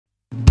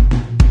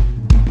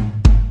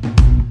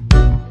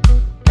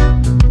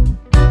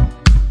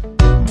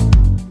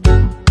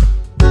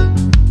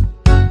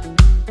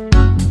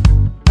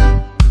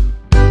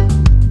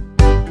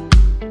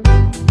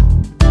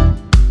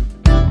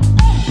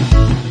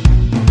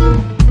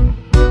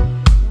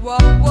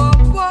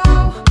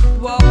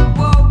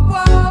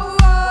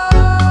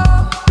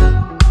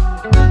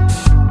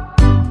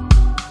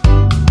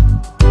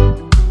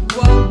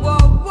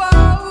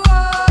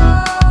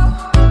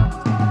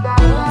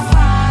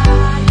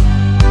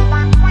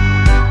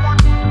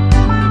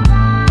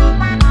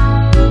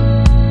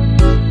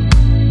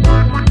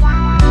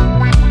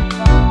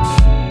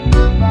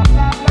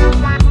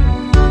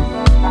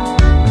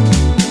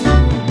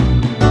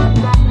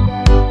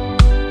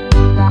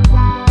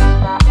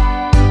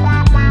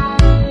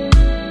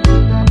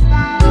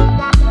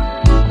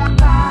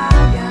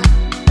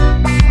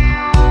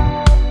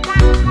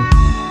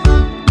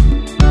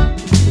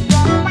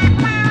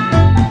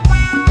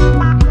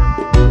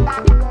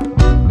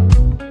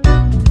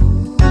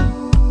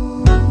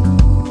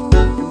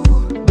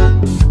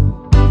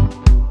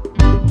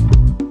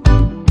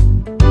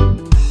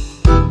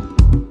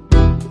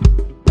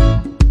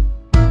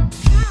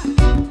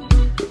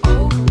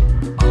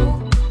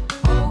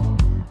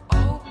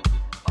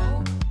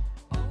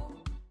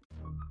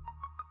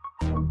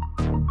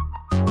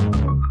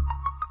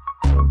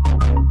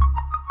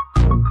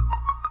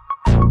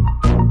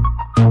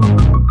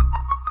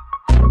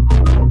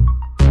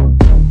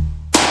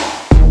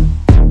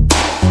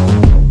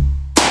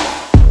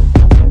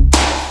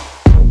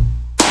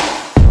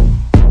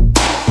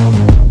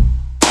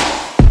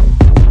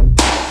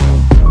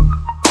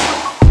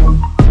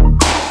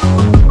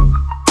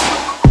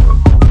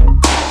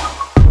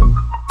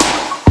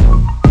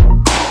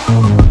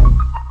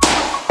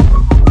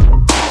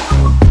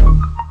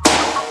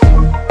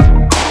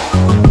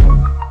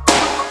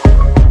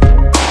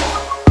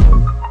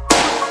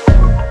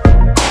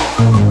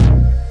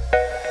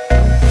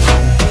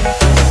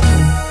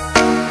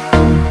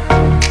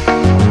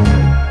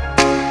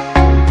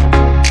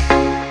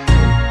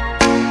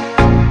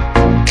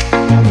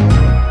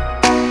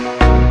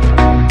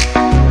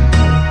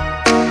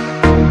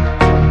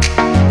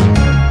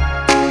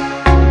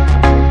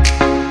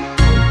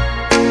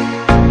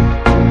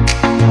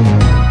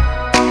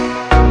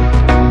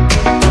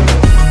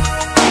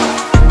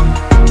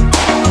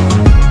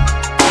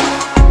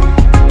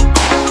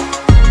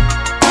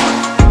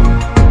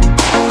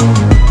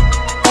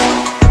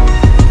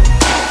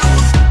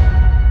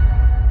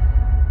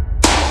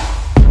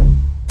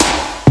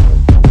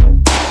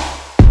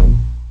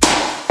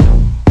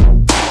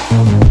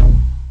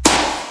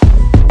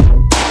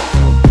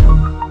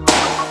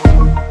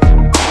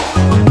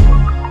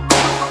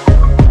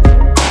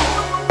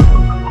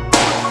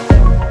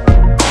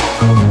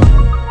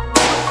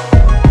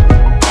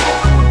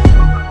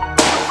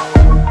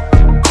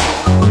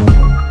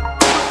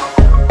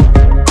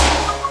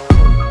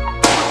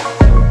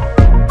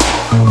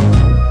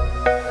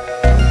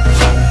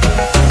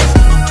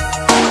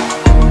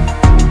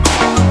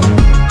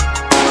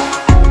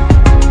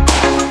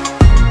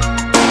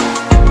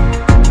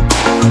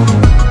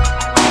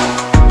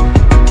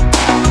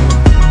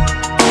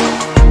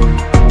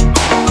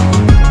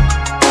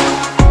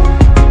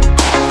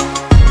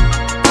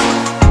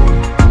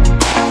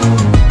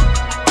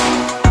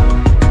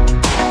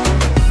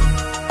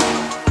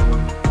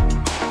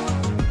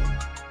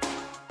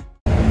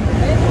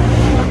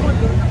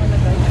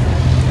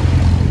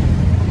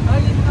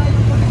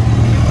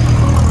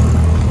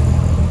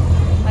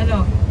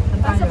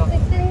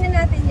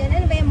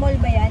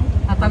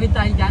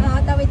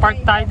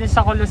Mag-park tayo din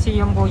sa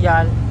Coliseum,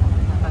 Kuya.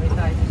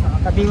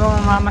 Sabi mo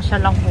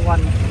mamamasyal lang po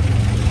kami.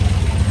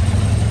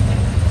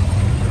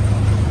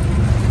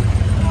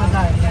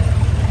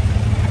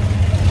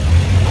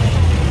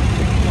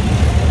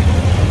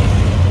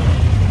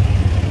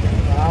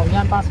 Wow,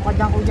 yan. Pasok ka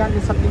dyan, Kuya.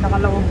 Sa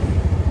pinakaloob.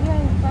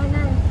 Yan,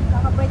 kanan.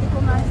 Baka pwede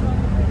pumasok.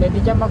 Pwede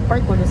dyan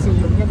mag-park.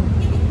 Coliseum yan.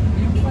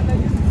 Yung pala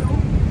yung slow.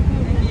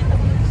 Nakikita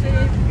ko sa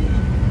FB.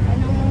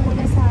 Anong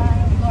muna sa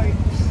Gorge?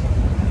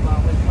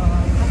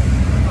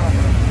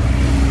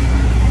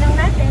 Anong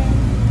natin?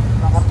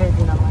 Baka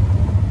pwede naman.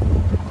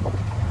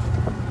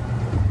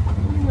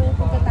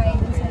 Punta tayo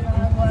dun sa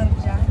mga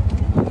guardia.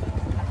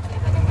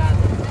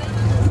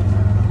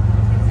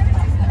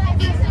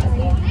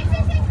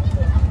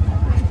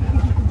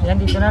 Yan,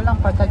 dito na lang.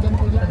 Park ka dyan,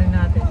 Kuya.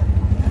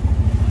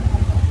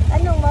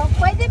 Ano mo?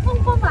 Pwede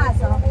pong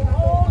pumasok?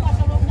 Oo,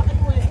 nasa loob na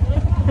kayo eh.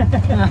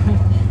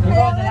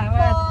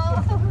 Salamat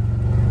po.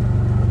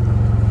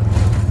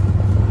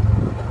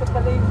 Ito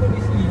pala yung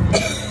Coliseum.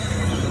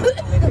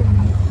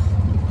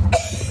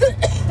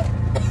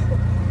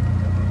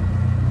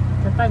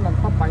 Saan tayo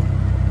magpapark?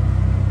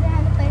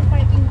 Hanap tayong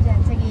parking dyan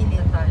sa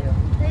gilid.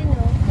 Ayun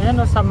o. Ayan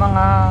o, sa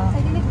mga... Sa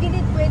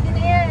gilid-gilid, pwede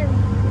na yan.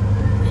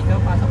 Dito,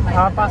 pasok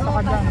tayo. Pasok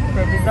ka dyan.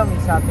 Pwede daw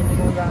eh, sabi ni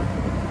Kuya.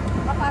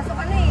 Papasok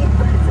ka na eh.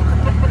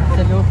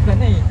 Sa loob ka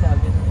na eh,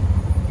 sabi.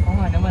 Oo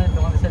nga naman,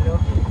 doon kami sa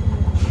loob eh.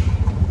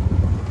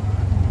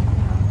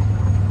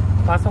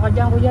 Pasok ka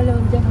dyan, Kuya,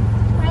 loob dyan.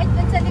 Kahit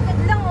dun sa likod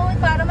lang oh,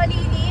 para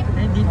malilim.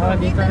 Ay, dito,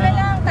 Dito na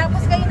lang,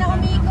 tapos kayo na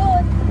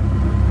umikot.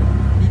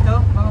 Dito?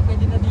 Baka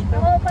pwede na dito.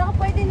 Oo, baka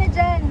pwede na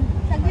dyan.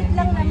 Saglit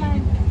lang naman.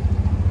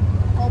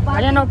 O,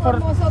 Ayan o,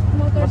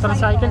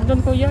 motorcycle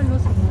doon, Kuya, no?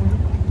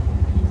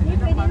 Hindi,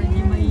 pwede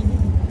na yan.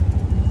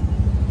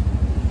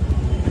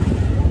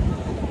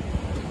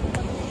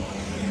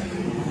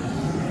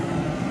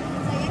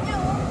 Saya nyo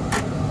oh.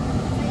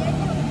 Saya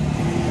nyo.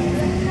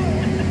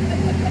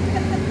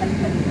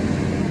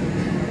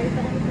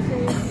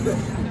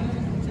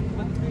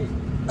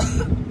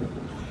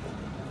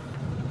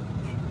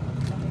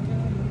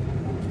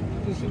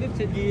 Susunod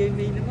sa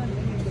GMA naman.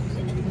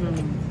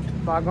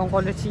 Bagong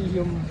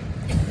Coliseum.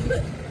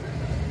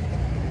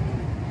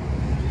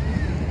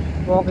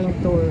 Walking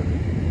tour.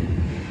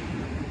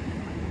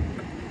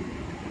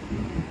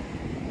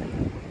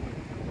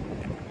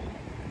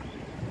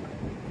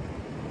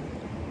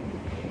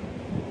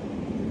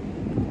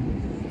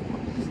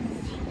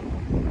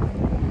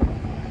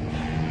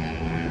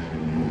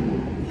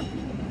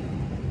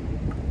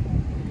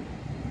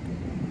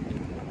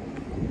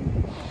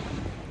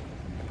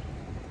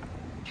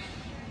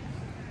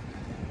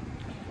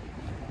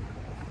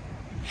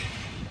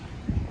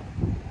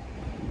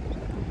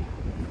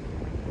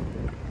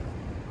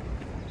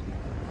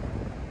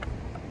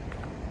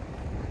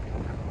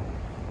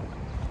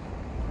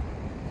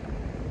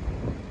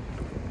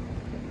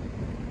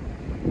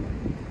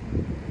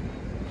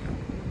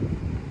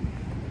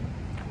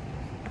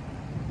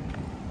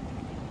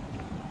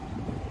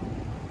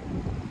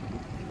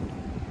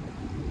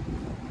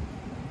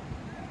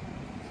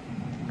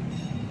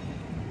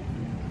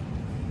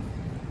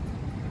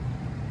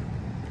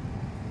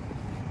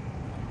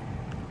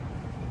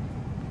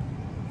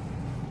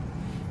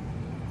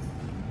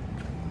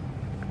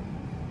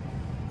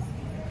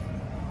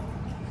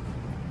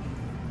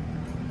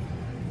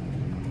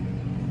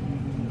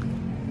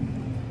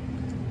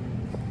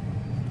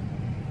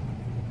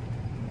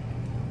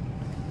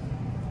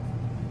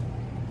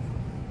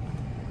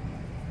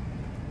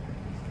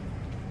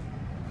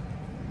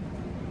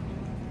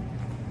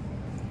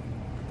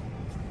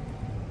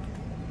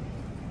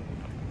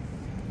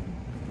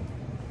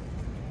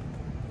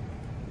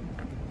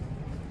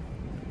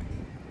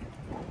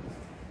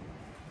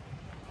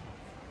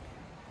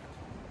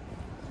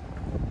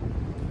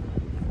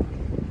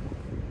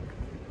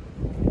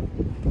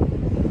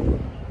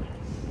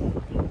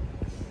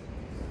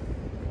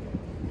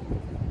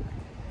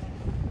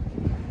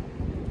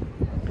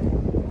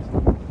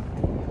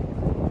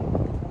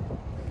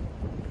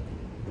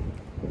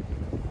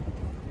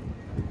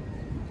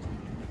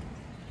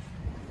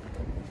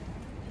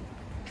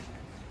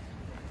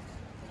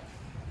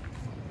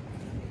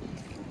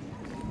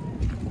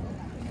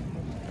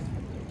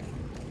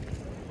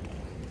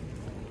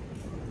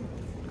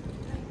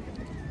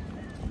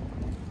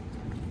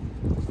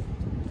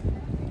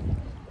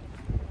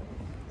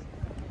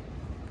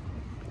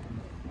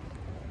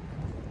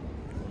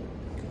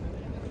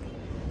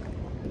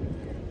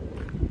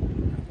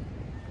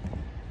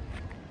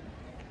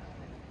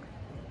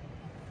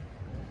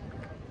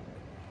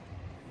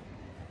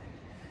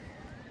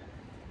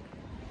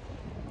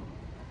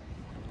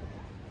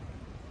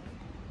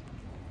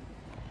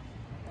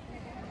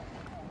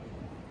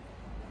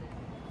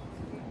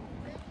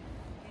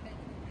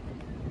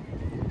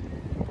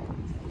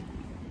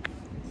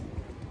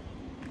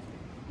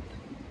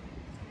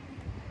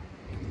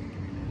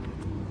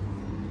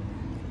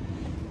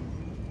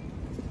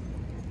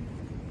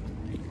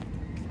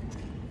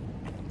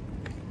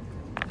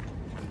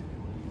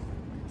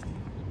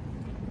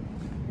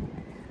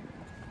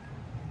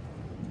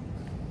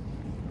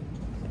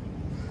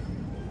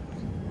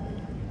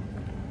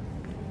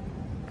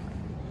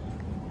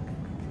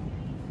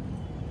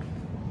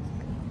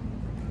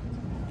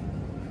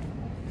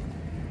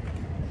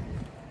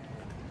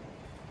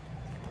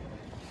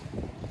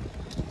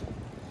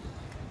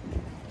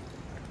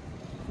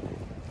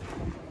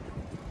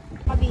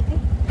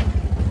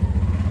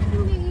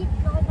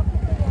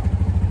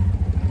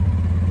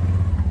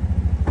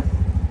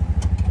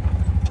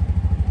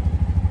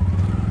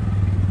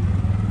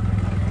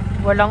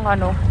 walang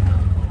ano,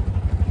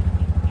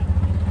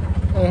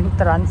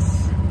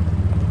 entrance.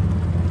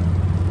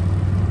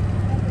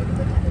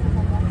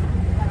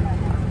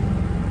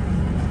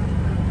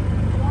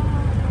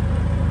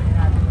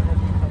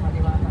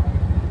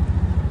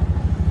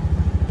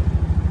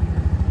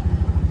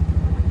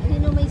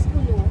 Ayun o, may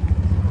school o.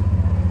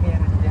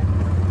 Meron dyan.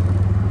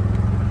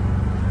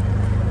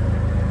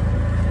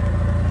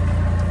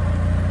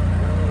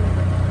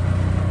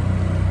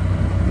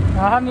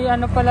 May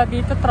ano pala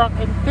dito, track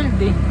and field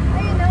eh.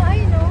 Ayun o,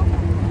 ayun o.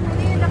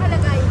 Ano yung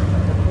nakalagay?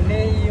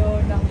 Leo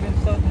ng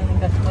Wilson ng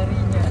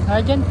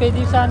Dasmariñas. Dyan,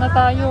 pwede sana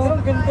tayo.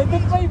 Ang ganda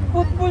doon, may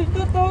football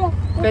to to.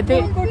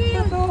 Pwede,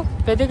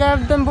 pwede ka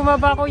doon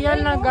bumaba, Kuya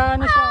Al,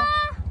 nag-ano siya.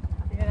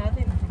 Tingnan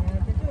natin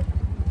doon.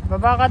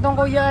 Baba ka doon,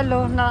 Kuya Al,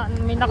 oh, na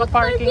may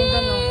naka-parking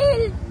doon.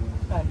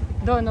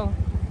 Doon, oh.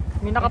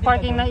 May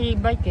naka-parking na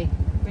e-bike eh.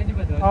 Pwede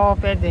ba doon? Oo,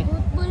 pwede.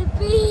 Football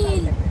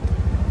field.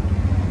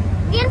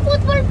 Yan,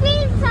 football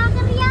field.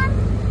 Soccer yan.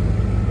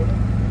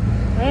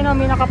 Ayun, oh,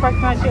 may naka-park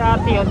na si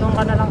ate, oh. Doon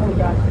ka na lang,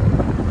 Kuya Al.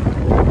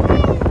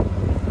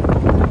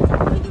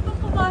 Pwede bang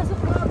papasok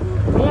ka?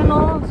 Ayan,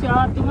 oh. Si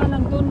ate nga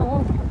nandun,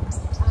 oh.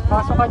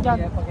 Pasok ka dyan.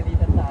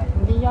 Pagalitan tayo.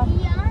 Hindi yan.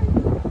 Yan.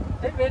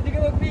 Eh, pwede ka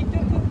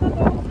mag-picture doon na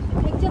to.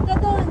 Picture ka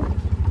doon.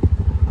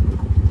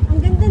 Ang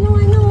ganda nung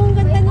ano, ang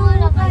ganda nung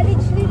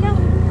college nila.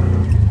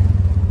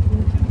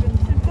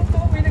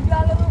 May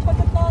naglalaro pa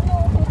doon na ano,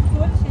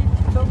 football,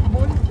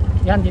 softball.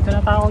 Yan, dito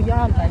na tao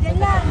yan. Diyan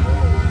lang.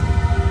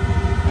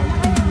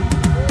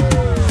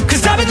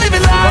 Cause I've been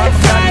living life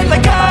right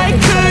like I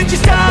could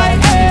just die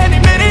any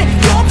minute.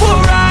 Going for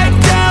a ride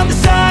down the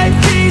side,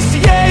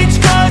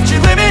 PCH, country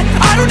limit.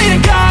 I don't need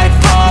a guide,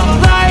 follow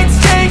lights,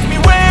 take me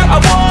where I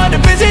wanna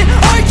visit.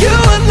 Are you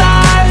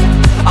alive?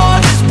 Or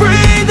just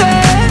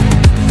breathing?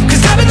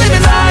 Cause I've been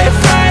living life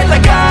right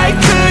like I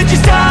could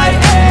just die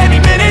any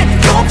minute.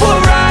 Going for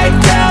a ride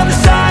down the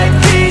side,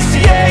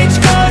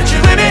 PCH, country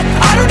limit.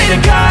 I don't need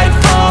a guide,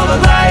 follow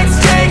lights,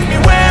 take me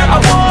where I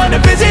wanna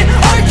visit.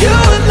 Are you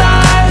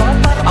alive?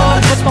 Or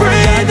just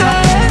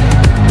breathing?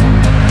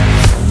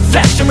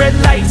 Flashing red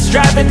lights,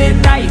 driving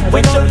at night.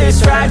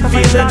 Windowless ride,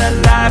 feeling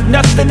alive.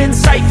 Nothing in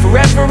sight,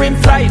 forever in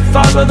flight.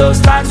 Follow those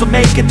lines, we'll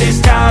make it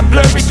this time.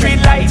 Blurry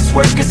street lights,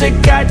 work as a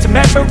guide to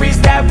memories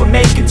that we're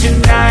making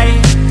tonight.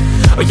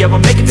 Oh yeah,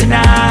 we'll make it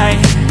tonight.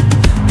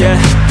 Yeah,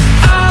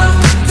 I'll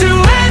do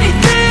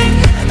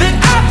anything that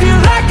I feel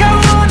like I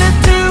wanna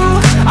do.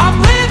 I'm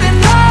living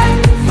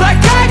life like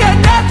I got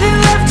nothing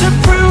left to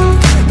prove.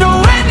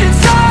 No end in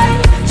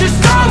sight, just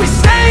always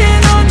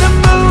staying on the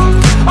move.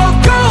 I'll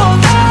go all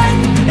night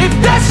if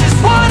that's just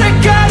what I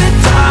gotta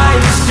do.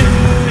 Life's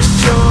too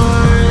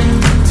short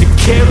to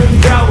care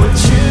about what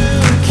you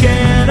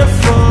can't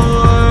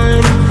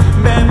afford.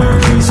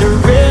 Memories are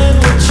in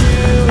what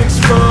you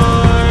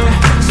explore,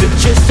 so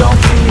just don't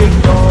be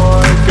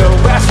ignored. Go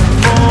ask for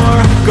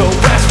more, go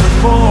ask for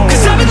more.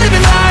 Cause I've been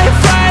living life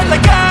right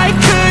like I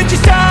could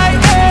just die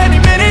any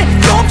minute.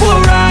 Going for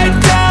a ride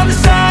down the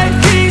side,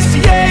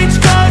 PCH,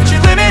 country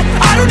limit.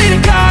 I don't need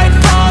a guide,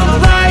 follow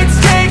lights,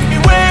 take me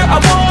where I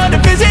wanna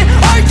visit.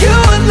 Are you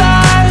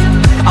alive?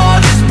 Or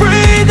just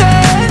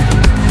breathing?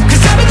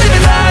 Cause I've been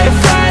living life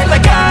right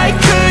like I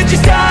could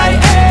just die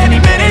any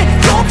minute.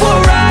 Going for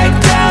a ride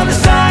down the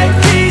side,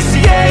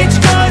 PCH,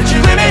 country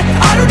limit.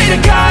 I don't need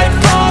a guide,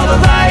 follow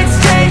lights,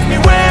 take me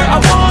where I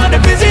wanna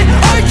visit.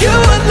 Are you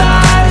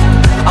alive?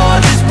 Or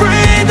just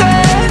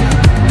breathing?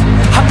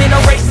 I'm in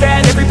a race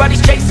that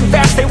everybody's chasing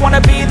fast. They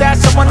wanna be that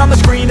someone on the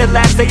screen at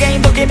last. They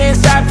ain't looking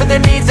inside for their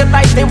needs in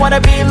life. They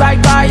wanna be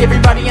liked by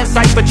everybody in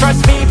sight. But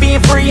trust me, being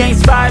free ain't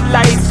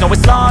spotlights. No,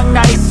 it's long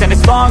nights and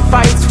it's long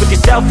fights with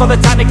yourself all the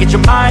time to get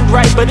your mind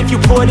right. But if you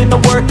put in the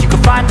work, you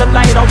can find the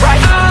light,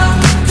 alright. I'll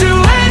do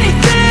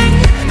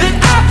anything that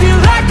I feel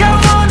like I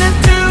wanna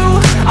do.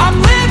 I'm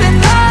living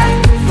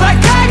life like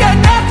I got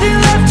nothing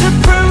left to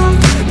prove.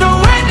 No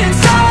end in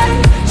sight,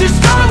 just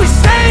always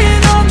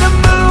staying on the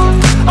move.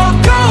 I'll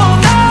go all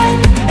night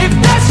if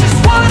that's just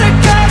what I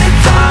gotta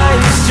do.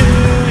 Life's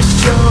too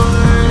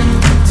short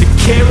to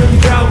care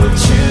about what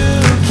you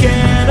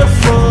can't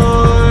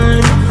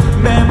afford.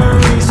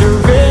 Memories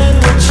are in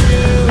what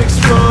you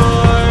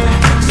explore,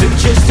 so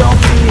just don't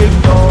be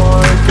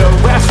ignored. Go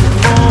ask for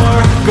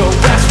more, go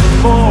ask for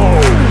more.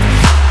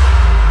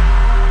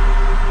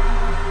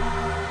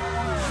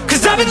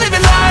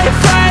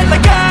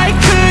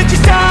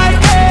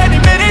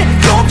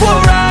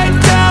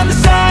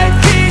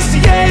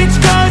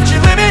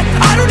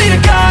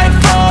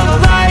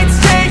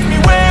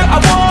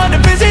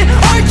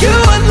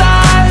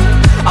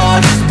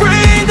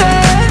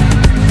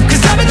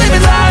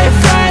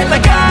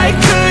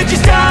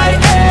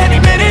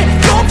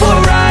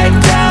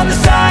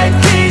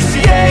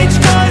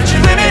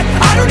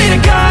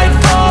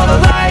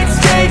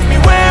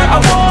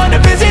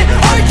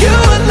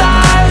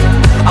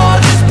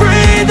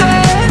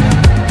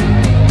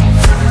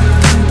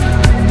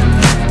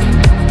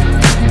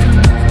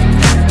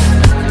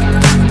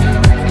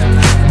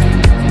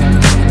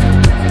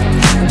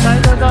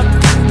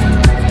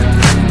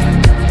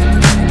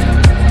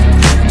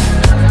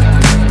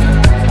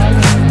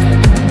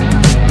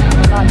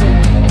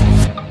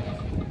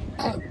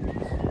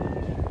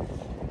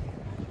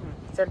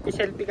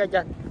 ka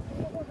dyan.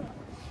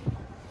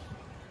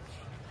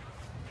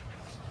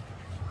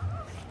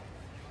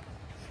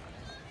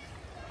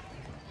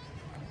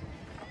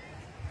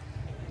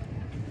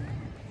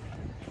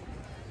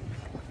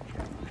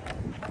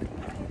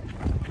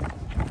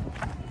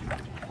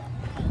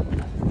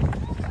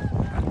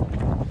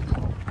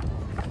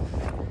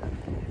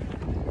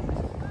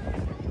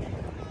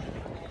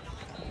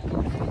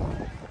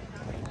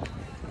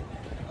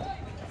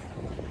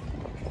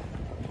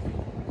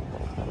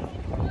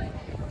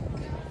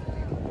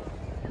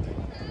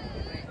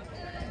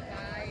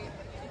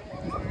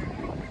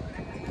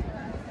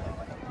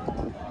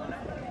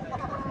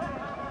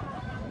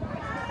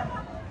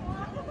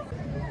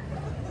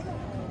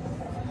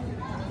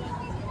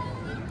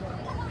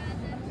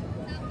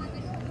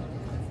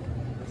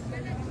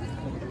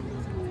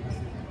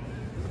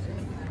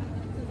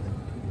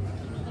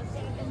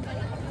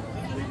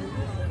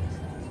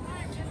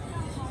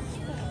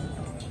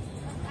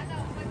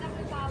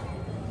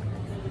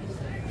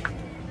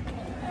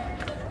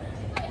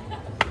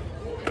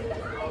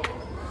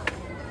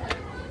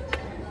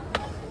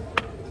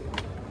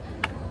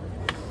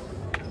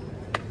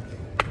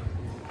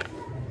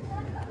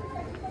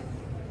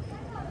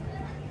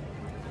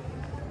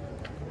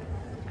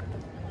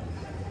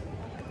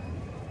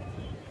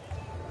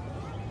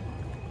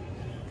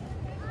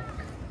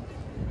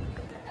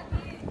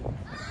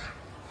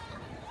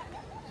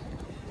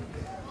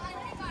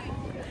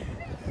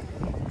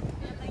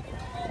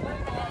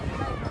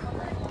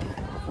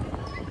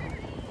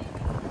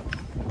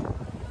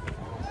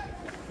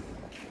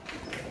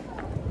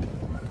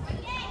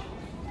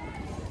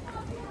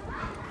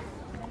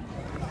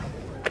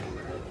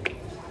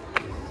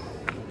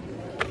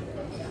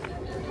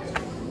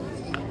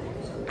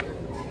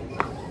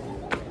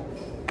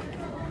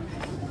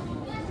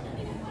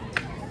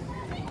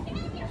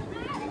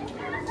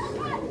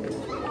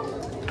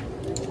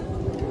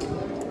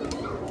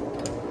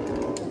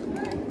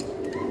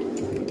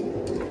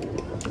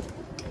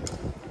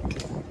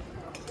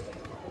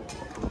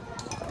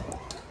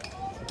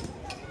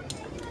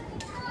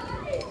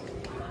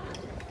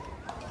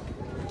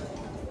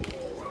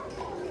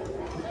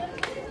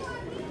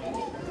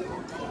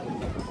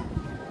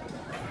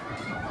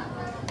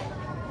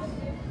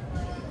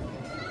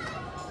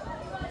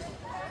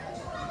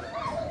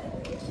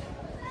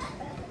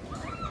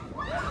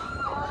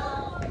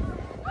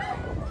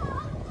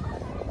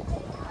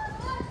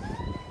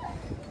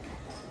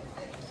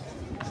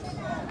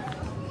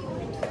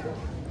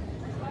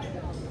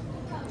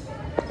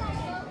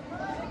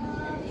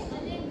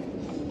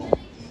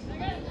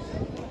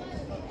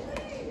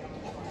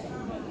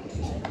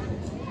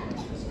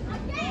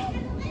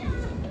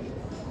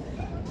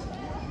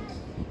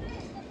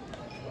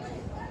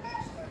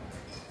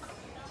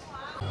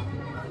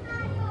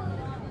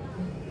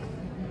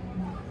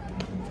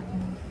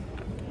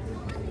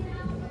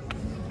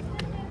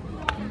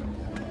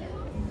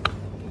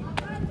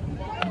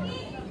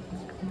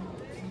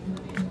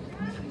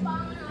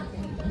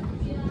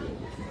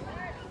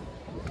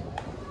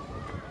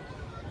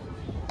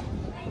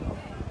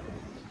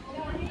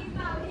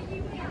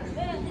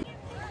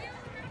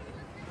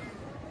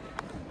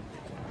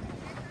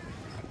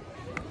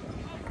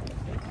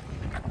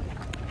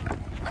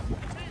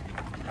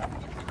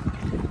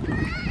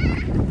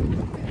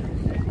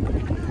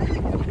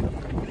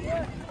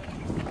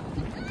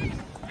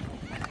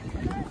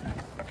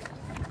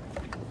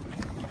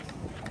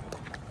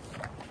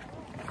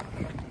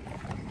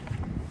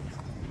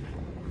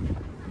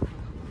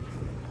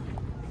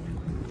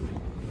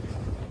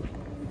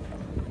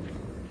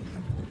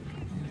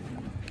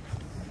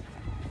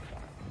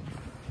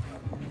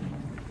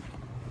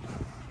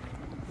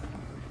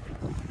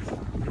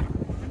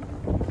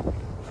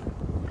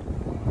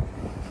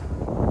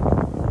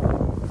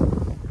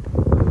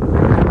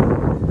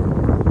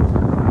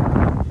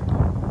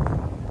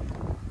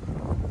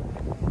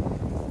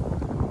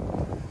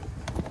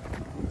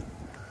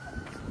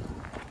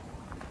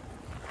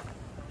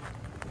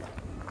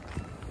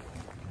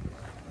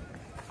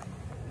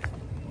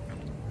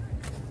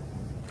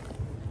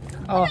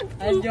 Oh,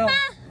 Anjo.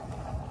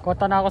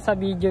 kota na ako sa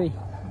video eh.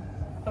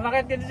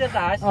 Tumakit ka dito sa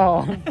taas?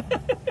 Oo.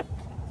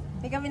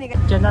 Hindi kami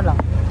Diyan na lang.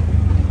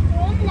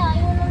 Wala,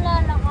 yung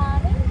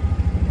lalakarin.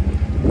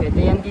 Pwede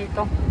yan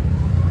dito.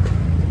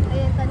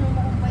 Ayan, tanong mo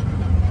kung pwede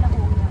din nila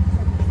kuya.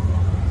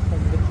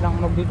 Saglit lang,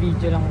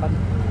 magbibideo lang kami.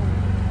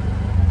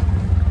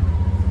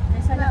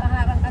 Nasa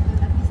nakaharang ka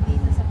doon, at least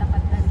dito sa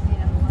tapat na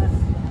nila kuha.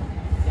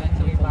 Yan,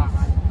 sa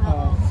ibakan.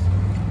 Oo.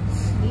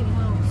 Hindi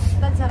mo.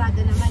 Doon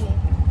sarado naman eh.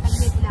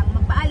 Saglit lang,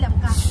 magpaalam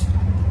ka.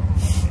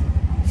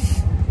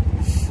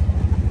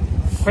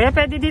 Kuya,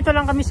 pwede dito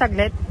lang kami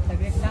saglit?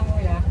 Saglit lang,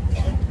 kuya.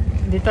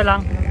 Dito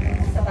lang.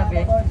 Sa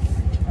tabi.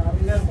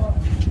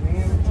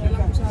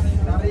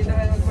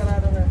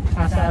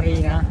 Ah, sa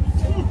arena.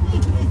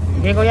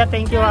 Okay kuya,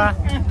 thank you ah.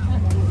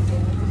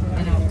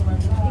 Ano?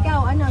 Ikaw,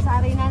 ano, sa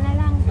arena na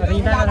lang.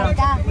 Arena na lang.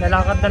 Lalakad ka.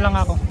 Lalakad na lang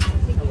ako.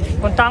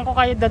 Puntahan ko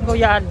kayo doon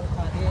kuya.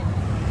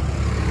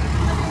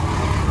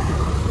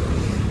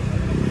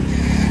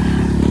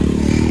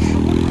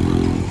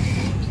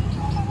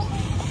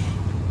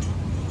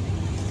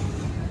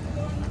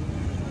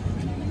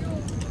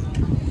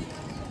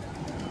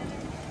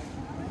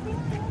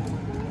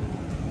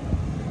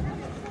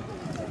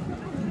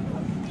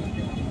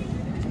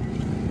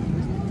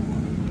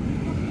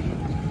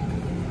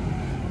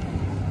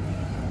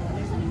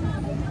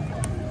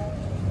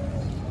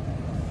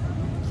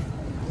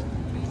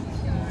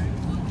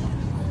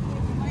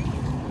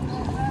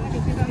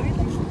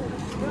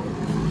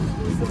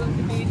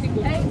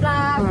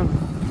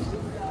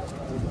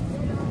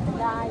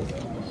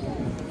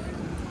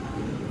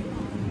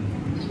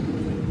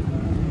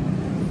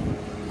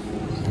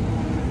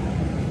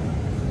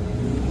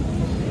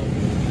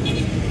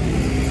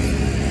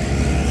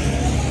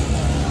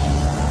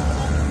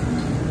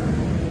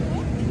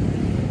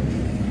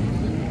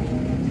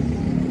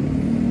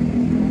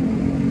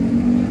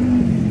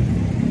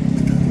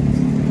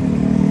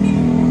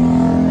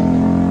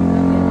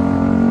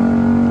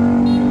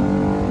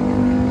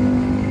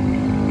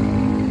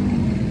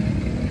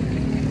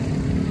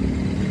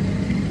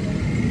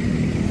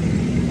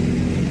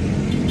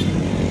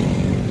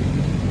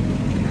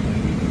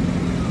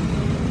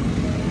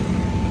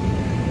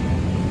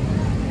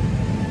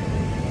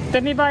 Ito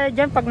may bayad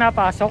dyan pag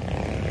napasok.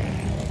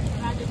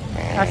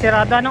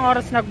 Sirado. Anong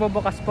oras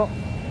nagbubukas po?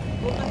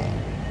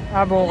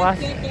 Bukas. Bukas.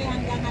 Alas 7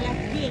 hanggang alas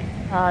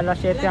 10. Alas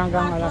 7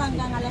 hanggang alas 10.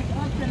 Hanggang alas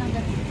 8 ng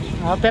gabi.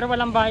 Pero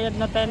walang bayad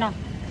na tena.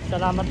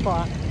 Salamat po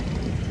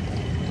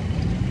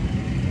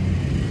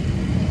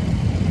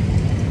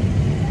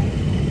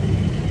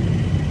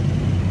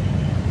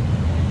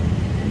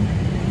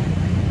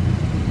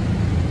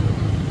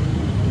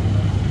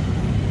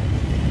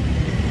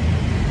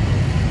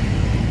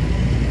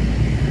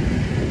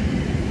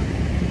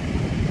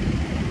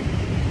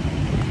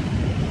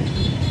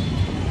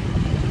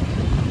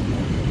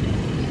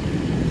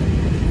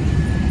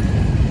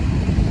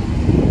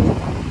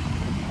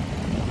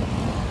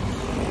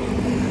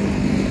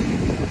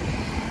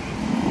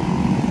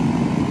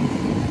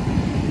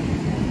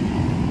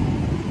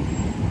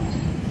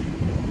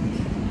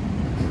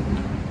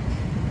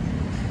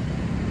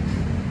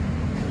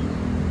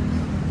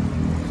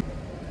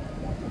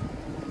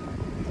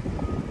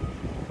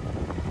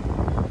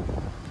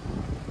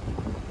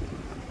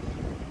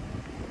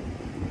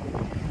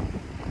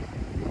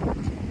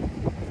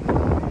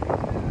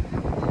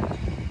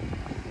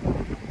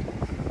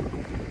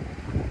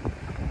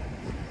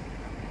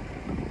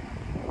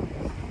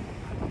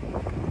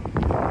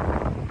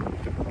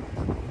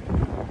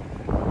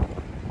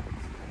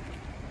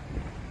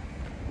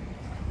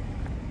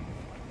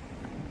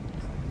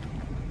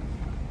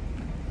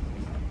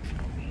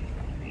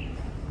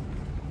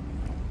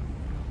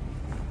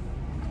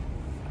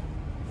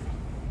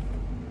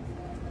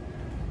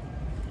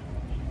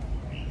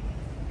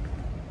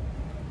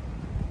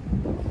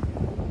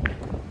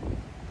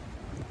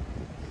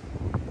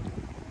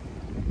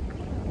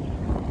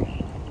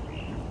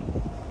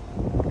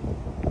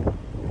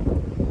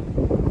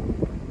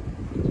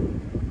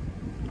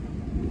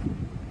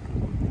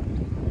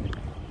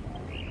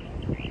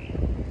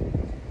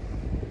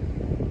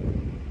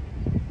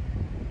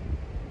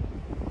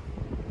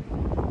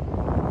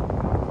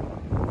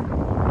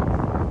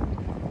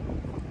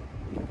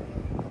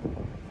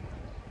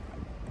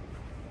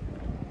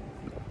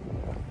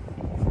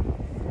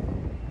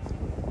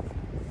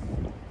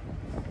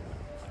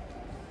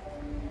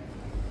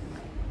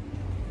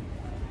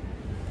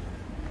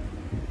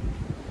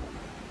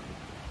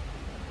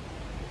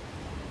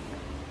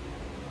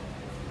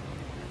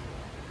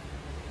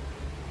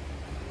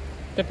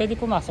Pwede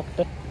pumasok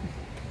to.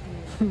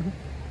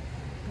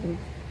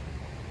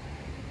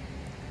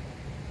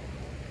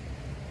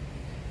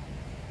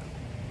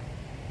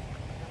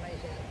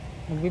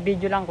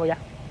 Magbibideo lang kuya.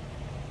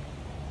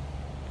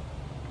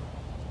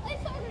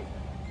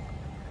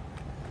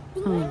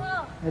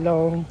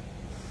 Hello.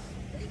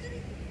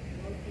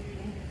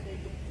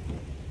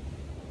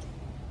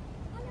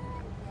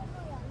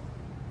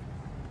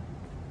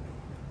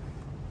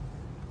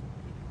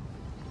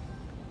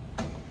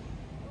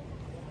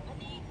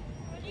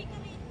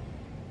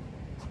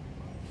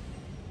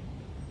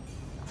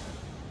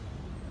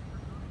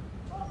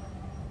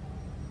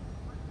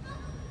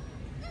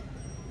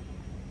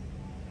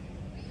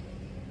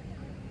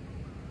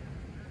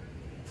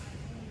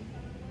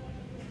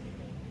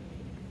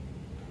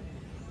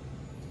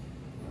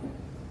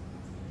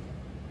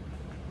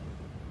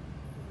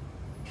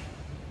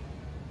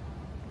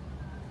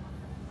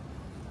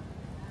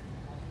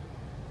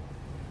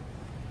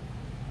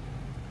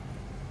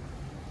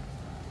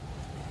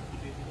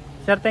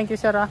 Sir, thank you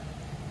sir. Alas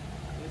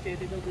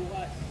 7 daw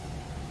bukas.